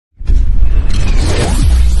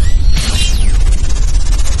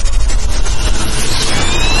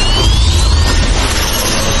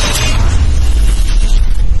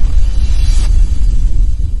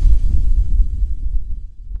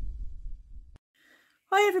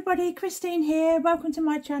Hi everybody, Christine here. Welcome to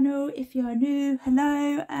my channel. If you're new,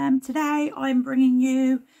 hello. Today I'm bringing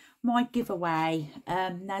you my giveaway.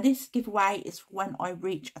 Now this giveaway is when I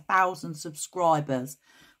reach 1,000 subscribers.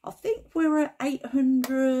 I think we're at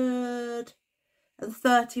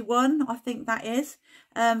 831, I think that is.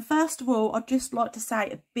 First of all, I'd just like to say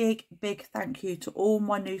a big thank you to all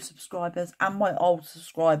my new subscribers and my old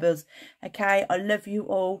subscribers. Okay, I love you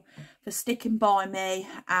all for sticking by me,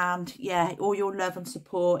 and yeah, all your love and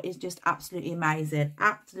support is just absolutely amazing.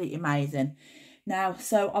 Absolutely amazing. Now,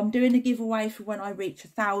 so I'm doing a giveaway for when I reach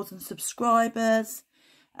 1,000 subscribers.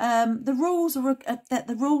 The rules are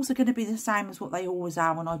going to be the same as what they always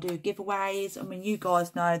are when I do giveaways. I mean, you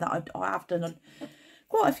guys know that I have done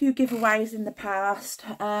quite a few giveaways in the past.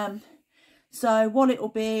 So what it will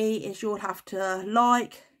be is you'll have to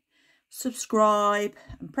like, subscribe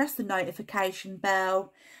and press the notification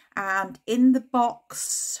bell, and in the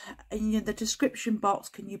box, in the description box,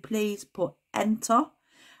 can you please put enter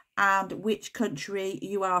and which country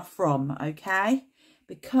you are from, okay?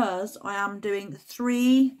 Because I am doing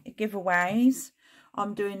 3 giveaways.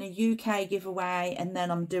 I'm doing a UK giveaway, and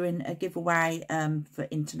then I'm doing a giveaway for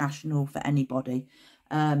international for anybody.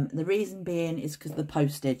 The reason being is because the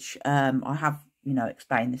postage. I have,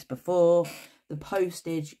 explained this before. The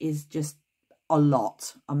postage is just a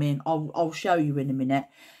lot. I mean, I'll show you in a minute.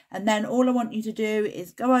 And then all I want you to do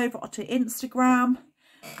is go over to Instagram,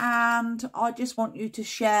 and I just want you to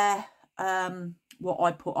share what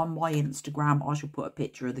I put on my Instagram. I shall put a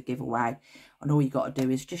picture of the giveaway, and all you got to do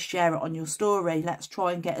is just share it on your story. Let's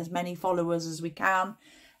try and get as many followers as we can.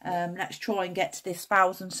 Let's try and get to this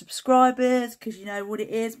 1,000 subscribers, because you know what it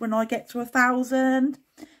is when I get to 1,000.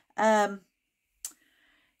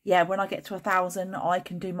 Yeah, when I get to 1,000, I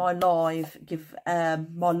can do my lives,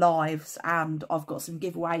 and I've got some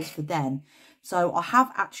giveaways for them. So I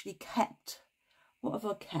have actually kept. What have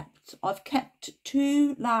I kept? I've kept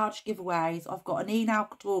 2 large giveaways. I've got an e-nail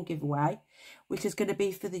couture giveaway, which is going to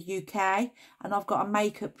be for the UK, and I've got a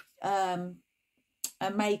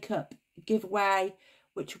makeup giveaway,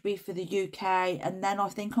 which will be for the UK, and then I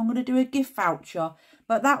think I'm going to do a gift voucher,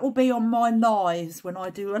 but that will be on my lives when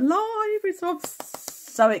I do a live, which I'm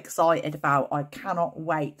so excited about. I cannot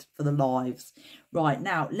wait for the lives. Right,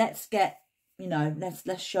 now let's get,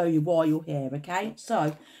 let's show you why you're here. Okay,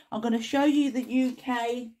 so I'm going to show you the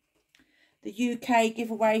UK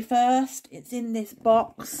giveaway first. It's in this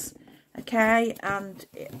box, okay, and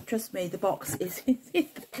trust me, the box is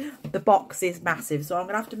the box is massive, so I'm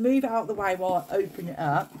gonna have to move it out of the way while I open it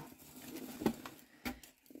up.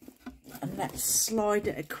 And let's slide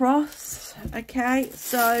it across. Okay,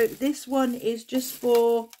 so this one is just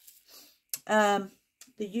for the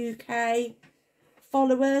UK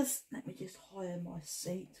followers. Let me just hire my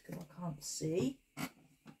seat because I can't see.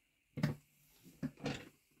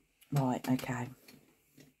 Right, okay,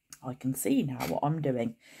 I can see now what I'm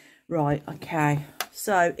doing. Right, okay,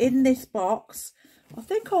 so in this box, I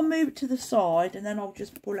think I'll move it to the side, and then I'll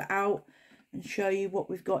just pull it out and show you what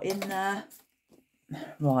we've got in there.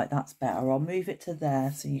 Right, that's better. I'll move it to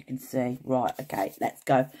there so you can see. Right, okay, let's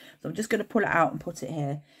go. So I'm just going to pull it out and put it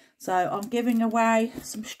here. So I'm giving away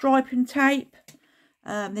some striping tape.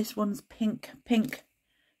 This one's pink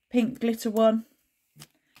glitter one.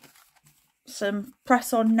 Some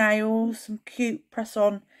press-on nails, some cute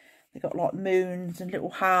press-on. They've got like moons and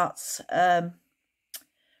little hearts.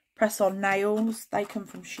 Press-on nails. They come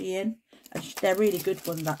from Shein, and they're really good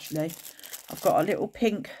ones actually. I've got a little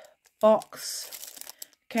pink box.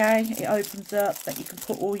 Okay, it opens up that you can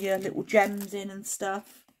put all your little gems in and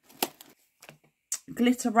stuff.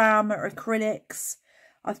 Glitter-Rama acrylics.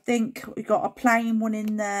 I think we got a plain one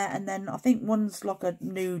in there, and then I think one's like a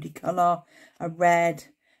nudie colour, a red,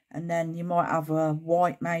 and then you might have a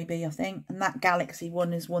white maybe, I think. And that Galaxy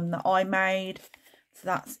one is one that I made, so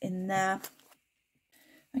that's in there.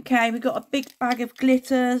 Okay, we've got a big bag of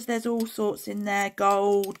glitters. There's all sorts in there: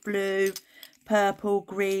 gold, blue, purple,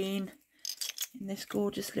 green, in this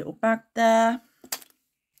gorgeous little bag there.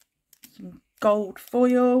 Some gold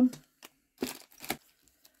foil,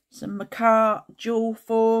 some Makartt jewel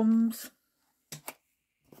forms,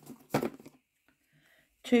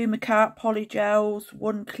 2 Makartt polygels,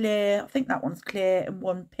 1 clear, I think that one's clear, and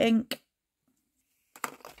 1 pink.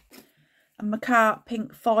 A Makartt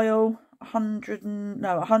pink foil, 100 and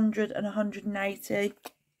 180.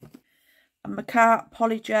 A Makartt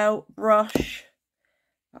polygel brush,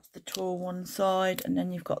 that's the tall one side, and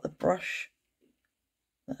then you've got the brush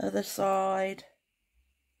the other side.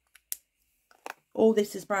 All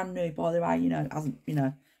this is brand new, by the way,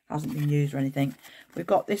 hasn't been used or anything. We've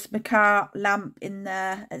got this Makartt lamp in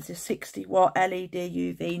there. It's a 60 watt LED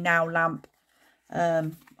UV nail lamp.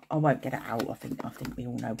 I won't get it out. I think we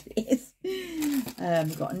all know what it is.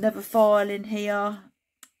 We've got another file in here.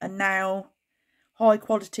 A nail, high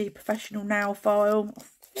quality professional nail file.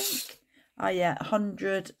 I think. Oh yeah,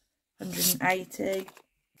 100, 180.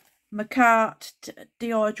 Makartt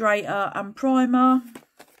dehydrator and primer.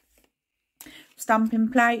 Stamping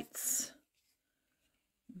plates.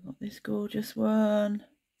 We've got this gorgeous one.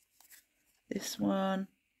 This one.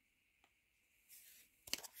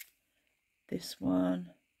 This one.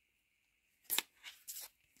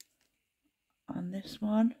 And this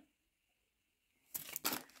one.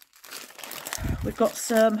 We've got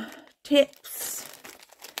some tips.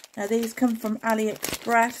 Now these come from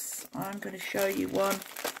AliExpress. I'm going to show you one.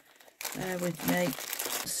 Bear with me.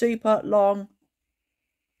 Super long.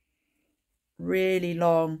 Really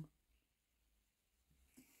long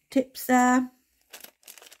tips there.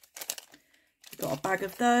 We've got a bag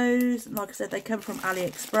of those. And like I said, they come from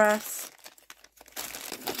AliExpress.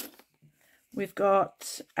 We've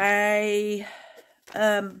got a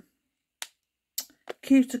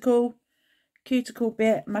cuticle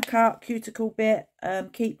bit, Makartt cuticle bit,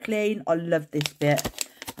 keep clean. I love this bit.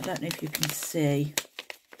 I don't know if you can see.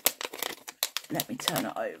 Let me turn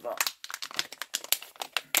it over.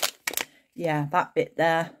 Yeah, that bit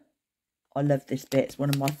there. I love this bit. It's one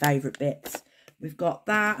of my favourite bits. We've got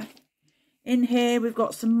that. In here, we've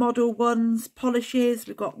got some Model Ones polishes.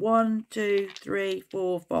 We've got 1, 2, 3,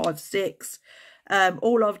 4, 5, 6.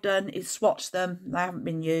 All I've done is swatch them. They haven't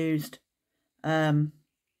been used. Yeah,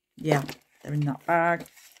 they're in that bag.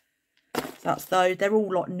 So that's those. They're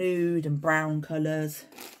all like nude and brown colours.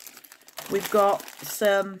 We've got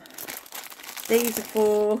some. These are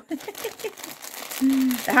for.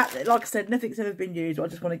 Like I said, nothing's ever been used. But I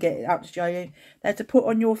just want to get it out to show you. They're to put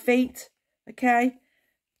on your feet. Okay.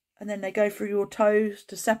 And then they go through your toes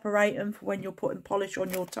to separate them for when you're putting polish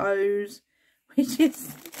on your toes, which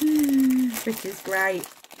is great.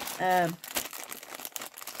 But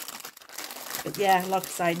yeah, like I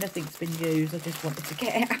say, nothing's been used. I just wanted to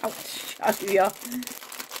get it out to show you.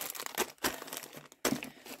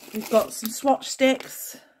 We've got some swatch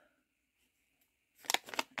sticks.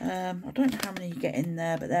 I don't know how many you get in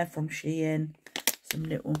there, but they're from Shein. Some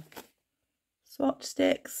little swatch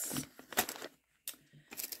sticks.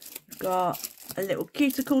 Got a little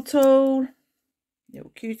cuticle tool,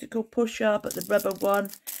 little cuticle pusher, but the rubber one.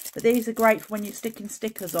 But these are great for when you're sticking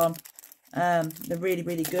stickers on. They're really,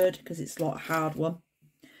 really good because it's like a hard one.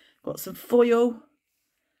 Got some foil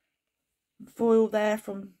there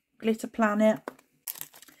from Glitter Planet.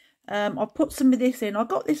 I put some of this in. I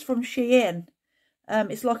got this from Shein.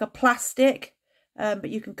 It's like a plastic, but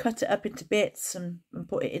you can cut it up into bits and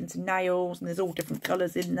put it into nails, and there's all different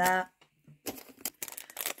colours in there.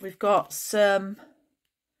 We've got some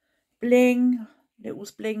bling, little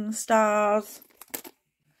bling stars.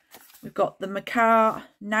 We've got the Makartt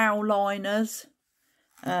nail liners,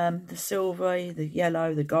 the silver, the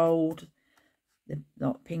yellow, the gold, the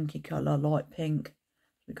not pinky colour, light pink.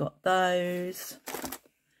 We've got those.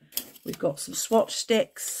 We've got some swatch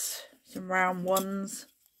sticks, some round ones.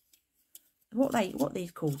 What are these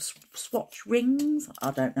called? Swatch rings? I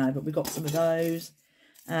don't know, but we've got some of those.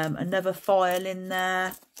 Another file in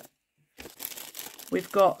there.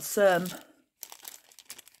 We've got some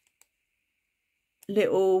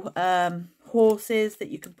little horses that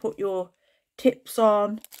you can put your tips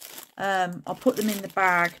on. I'll put them in the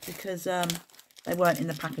bag because they weren't in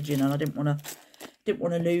the packaging and I didn't want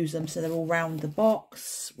to lose them, so they're all round the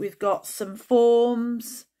box. We've got some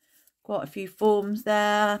forms, quite a few forms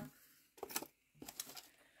there.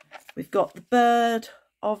 We've got the bird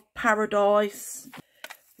of paradise.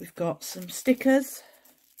 We've got some stickers.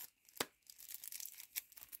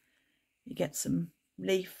 You get some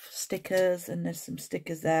leaf stickers and there's some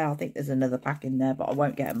stickers there. I think there's another pack in there, but I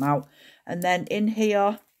won't get them out. And then in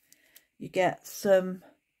here, you get some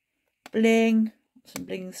bling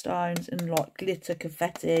stones and like glitter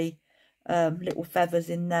confetti, little feathers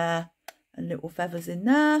in there and little feathers in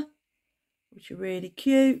there, which are really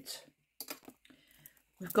cute.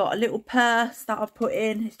 We've got a little purse that I've put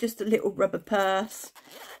in. It's just a little rubber purse.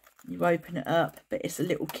 You open it up, but it's a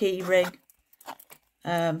little key ring.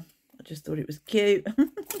 I just thought it was cute.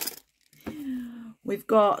 We've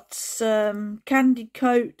got some Candy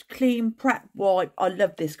Coat Clean Prep Wipe. I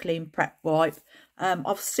love this Clean Prep Wipe.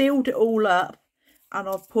 I've sealed it all up and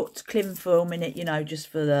I've put cling film in it, you know, just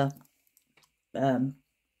for the,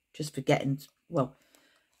 just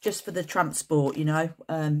for the transport, you know,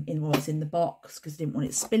 in what's in the box because I didn't want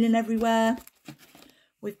it spilling everywhere.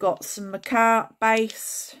 We've got some Makartt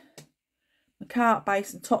base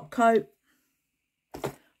and top coat.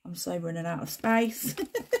 I'm so running out of space.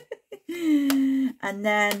 And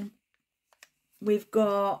then we've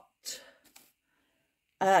got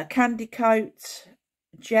Candy Coat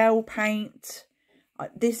gel paint.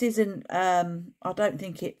 This isn't, I don't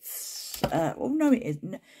think it's, oh no it is,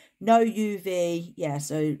 no UV, yeah,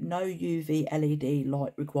 so no UV LED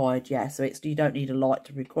light required, yeah, so it's, you don't need a light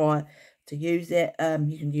to require to use it.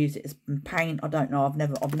 You can use it as paint. I don't know,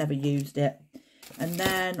 I've never used it. And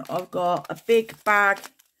then I've got a big bag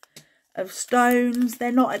of stones.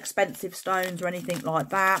 They're not expensive stones or anything like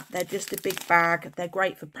that, they're just a big bag. They're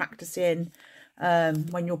great for practicing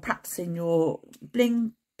when you're practicing your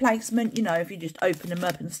bling placement, you know, if you just open them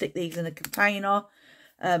up and stick these in a container,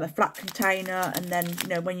 a flat container, and then, you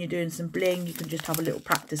know, when you're doing some bling, you can just have a little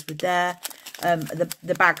practice with there.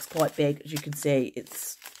 The bag's quite big, as you can see.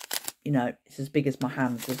 It's, you know, it's as big as my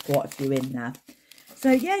hand. There's quite a few in there.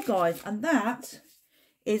 So yeah, guys, and that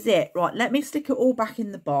is it. Right, let me stick it all back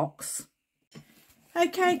in the box.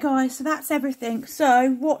 Okay, guys, so that's everything. So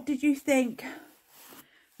what did you think?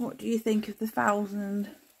 What do you think of the 1,000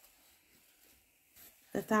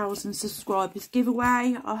 subscribers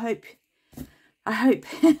giveaway? I hope I hope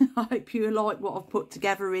you like what I've put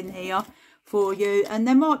together in here for you. And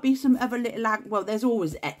there might be some other little, well, there's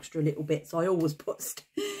always extra little bits. I always put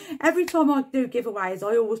every time I do giveaways,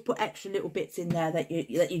 I always put extra little bits in there that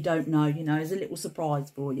you don't know, you know, as a little surprise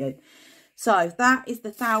for you. So that is the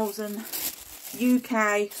 1,000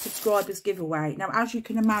 UK subscribers giveaway. Now, as you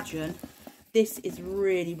can imagine, this is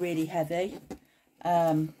really, really heavy.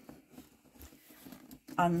 And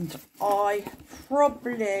I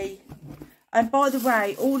probably, and by the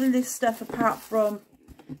way, all of this stuff apart from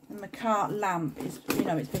the Makartt lamp is, you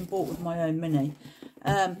know, it's been bought with my own money.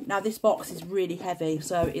 Now this box is really heavy,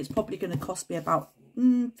 so it's probably going to cost me about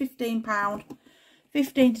 £15 to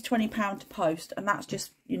 £20 to post, and that's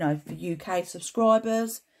just, you know, for UK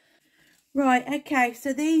subscribers. Right, okay,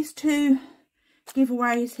 so these two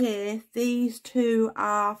giveaways here, these two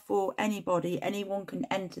are for anybody. Anyone can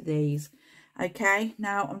enter these. Okay,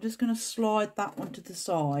 now I'm just going to slide that one to the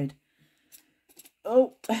side.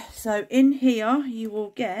 Oh, so in here you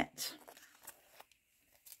will get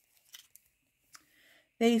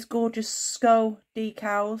these gorgeous skull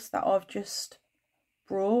decals that I've just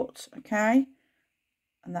brought, okay,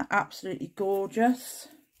 and they're absolutely gorgeous.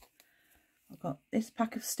 I've got this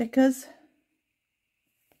pack of stickers.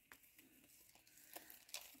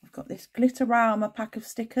 I've got this Glitterama pack of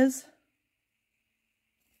stickers.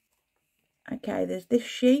 Okay, there's this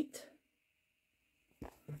sheet.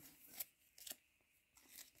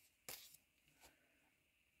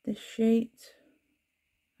 This sheet.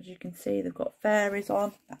 As you can see, they've got fairies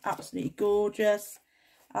on. They're absolutely gorgeous.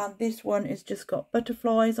 And this one has just got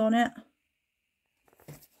butterflies on it.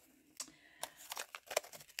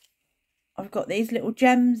 I've got these little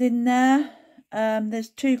gems in there. There's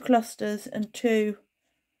 2 clusters and 2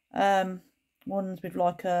 ones with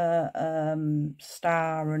like a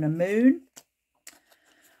star and a moon.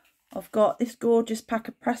 I've got this gorgeous pack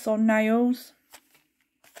of press-on nails.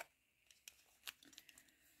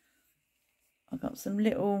 I've got some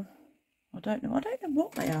little, I don't know what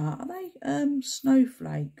they are. Are they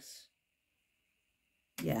snowflakes?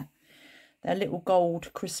 Yeah, they're little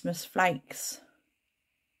gold Christmas flakes.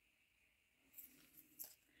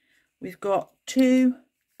 We've got 2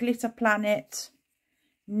 Glitter Planet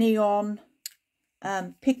neon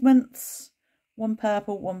pigments, 1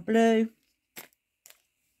 purple, 1 blue.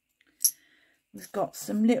 We've got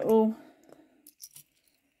some little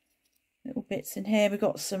bits in here. We've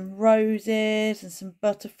got some roses and some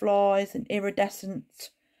butterflies and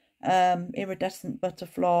iridescent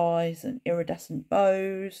butterflies and iridescent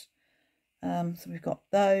bows. So we've got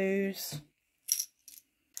those.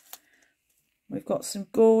 We've got some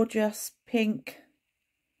gorgeous pink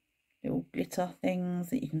little glitter things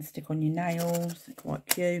that you can stick on your nails. They're quite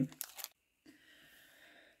cute.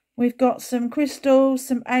 We've got some crystals,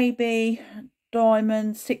 some AB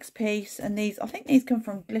diamonds, 6-piece, and these, I think these come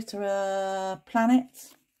from Glitter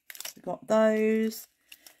Planet. We've got those,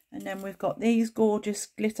 and then we've got these gorgeous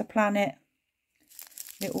Glitter Planet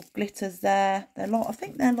little glitters there. They're like, I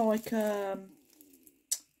think they're like a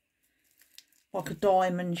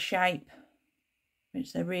diamond shape,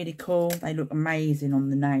 which they're really cool. They look amazing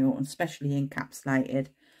on the nail, especially encapsulated.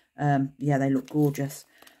 Yeah, they look gorgeous.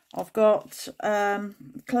 I've got a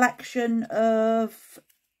collection of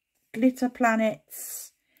Glitter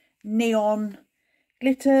Planets neon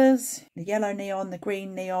glitters, the yellow neon, the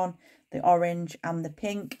green neon, the orange and the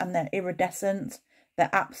pink, and they're iridescent. They're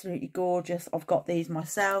absolutely gorgeous. I've got these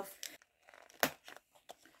myself,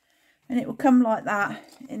 and it will come like that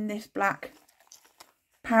in this black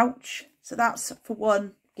pouch. So that's for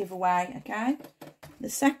one giveaway. Okay, the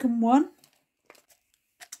second one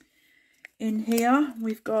in here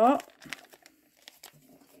we've got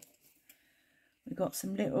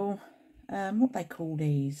some little what they call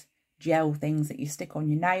these, gel things that you stick on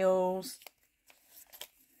your nails.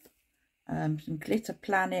 Some Glitter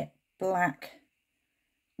Planet black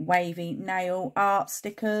wavy nail art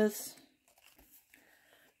stickers.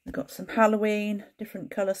 We've got some Halloween different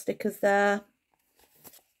colour stickers there.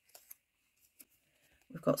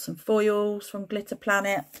 We've got some foils from Glitter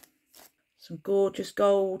Planet, some gorgeous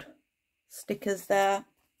gold stickers there.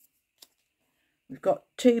 We've got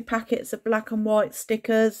 2 packets of black and white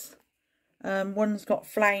stickers. One's got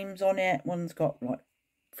flames on it, one's got like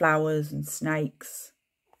flowers and snakes.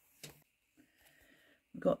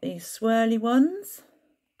 We've got these swirly ones,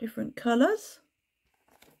 different colours.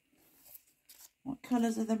 What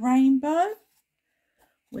colours are the rainbow?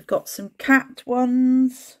 We've got some cat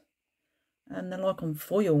ones, and they're like on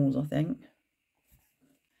foils, I think.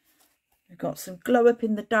 We've got some glow up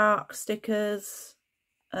in the dark stickers.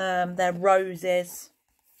 They're roses,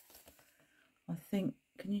 I think.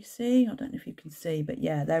 Can you see? I don't know if you can see, but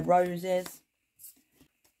yeah, they're roses.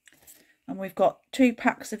 And we've got 2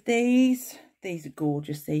 packs of these. These are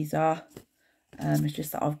gorgeous, these are. It's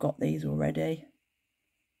just that I've got these already.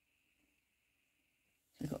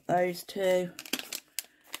 So we've got those 2.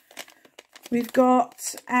 We've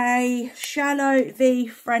got a shallow V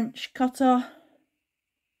French cutter.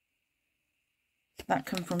 That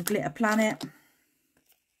come from Glitter Planet.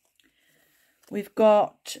 We've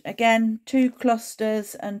got, again, 2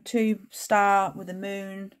 clusters and 2 star with a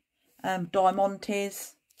moon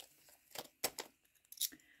diamantes.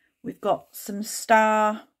 We've got some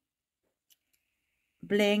star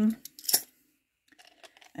bling.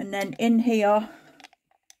 And then in here,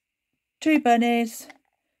 2 bunnies,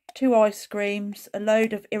 2 ice creams, a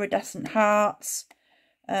load of iridescent hearts,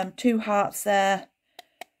 2 hearts there,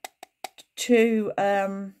 2,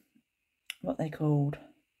 what they called,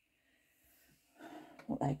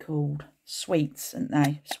 sweets, aren't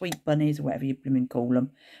they? Sweet bunnies, or whatever you blooming call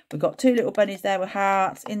them. We've got 2 little bunnies there with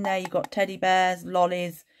hearts. In there you've got teddy bears,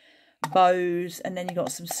 lollies, bows, and then you've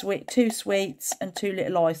got some 2 sweets and 2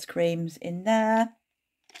 little ice creams in there.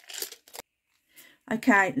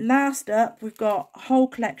 Okay, last up we've got a whole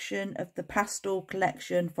collection of the pastel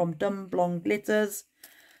collection from Dumb Blonde Glitters.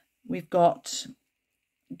 We've got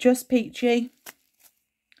Just Peachy,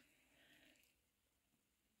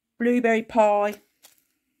 Blueberry Pie,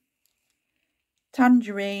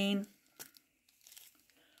 Tangerine,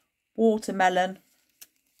 Watermelon,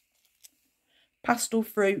 Pastel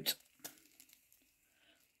Fruit,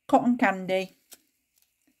 Cotton Candy,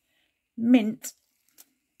 Mint,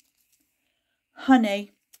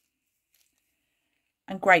 Honey,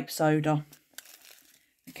 and Grape Soda.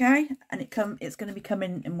 Okay, and it's going to be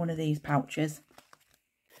coming in one of these pouches.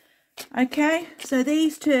 Okay, so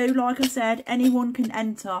these 2, like I said, anyone can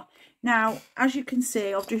enter. Now, as you can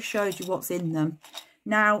see, I've just showed you what's in them.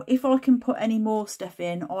 Now, if I can put any more stuff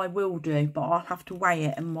in, I will do, but I'll have to weigh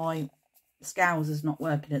it, and my scales is not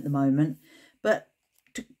working at the moment. But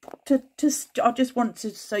I just want to,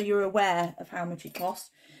 so you're aware of how much it costs.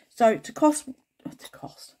 So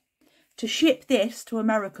to ship this to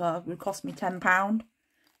America would cost me £10.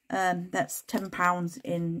 That's £10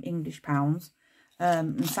 in English pounds.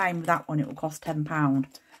 And same with that one, it will cost £10.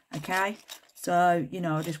 Okay, so you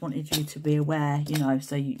know, I just wanted you to be aware, you know,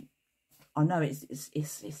 so I know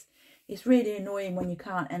it's really annoying when you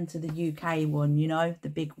can't enter the UK one, you know, the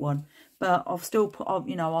big one, but I've still put up,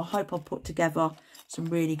 you know, I hope I've put together some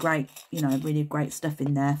really great, you know, really great stuff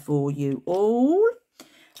in there for you all.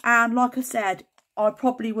 And like I said, I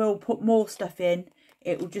probably will put more stuff in.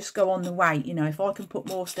 It will just go on the weight, you know. If I can put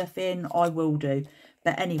more stuff in, I will do.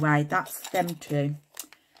 But anyway, that's them 2.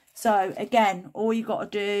 So again, all you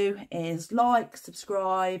got to do is like,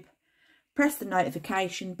 subscribe, press the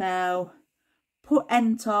notification bell, put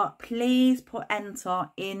enter. Please put enter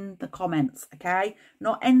in the comments, okay?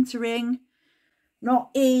 Not entering, not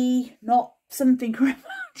E, not something.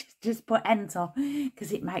 Just put enter,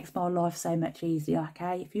 because it makes my life so much easier,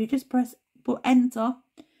 okay? If you just put enter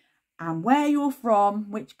and where you're from,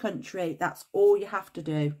 which country, that's all you have to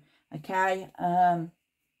do, okay?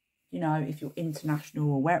 You know, if you're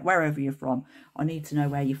international or wherever you're from, I need to know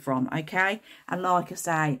where you're from, okay? And like I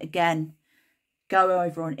say, again, go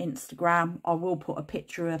over on Instagram. I will put a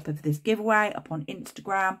picture up of this giveaway up on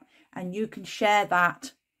Instagram, and you can share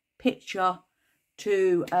that picture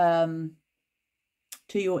to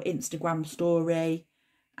your Instagram story,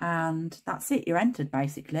 and that's it. You're entered,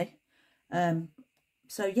 basically.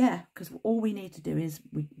 So yeah, because all we need to do is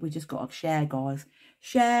we just got to share, guys.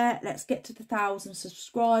 Share. Let's get to the 1,000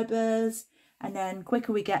 subscribers, And then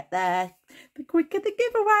quicker we get there, the quicker the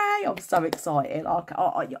giveaway. I'm so excited.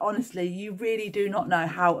 I honestly, you really do not know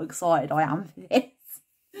how excited I am for this.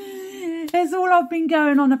 It's all I've been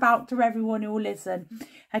going on about to everyone who will listen,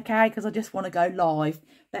 okay, because I just want to go live.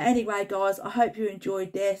 But anyway, guys, I hope you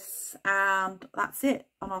enjoyed this, and that's it,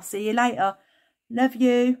 and I'll see you later. Love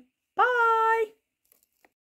you.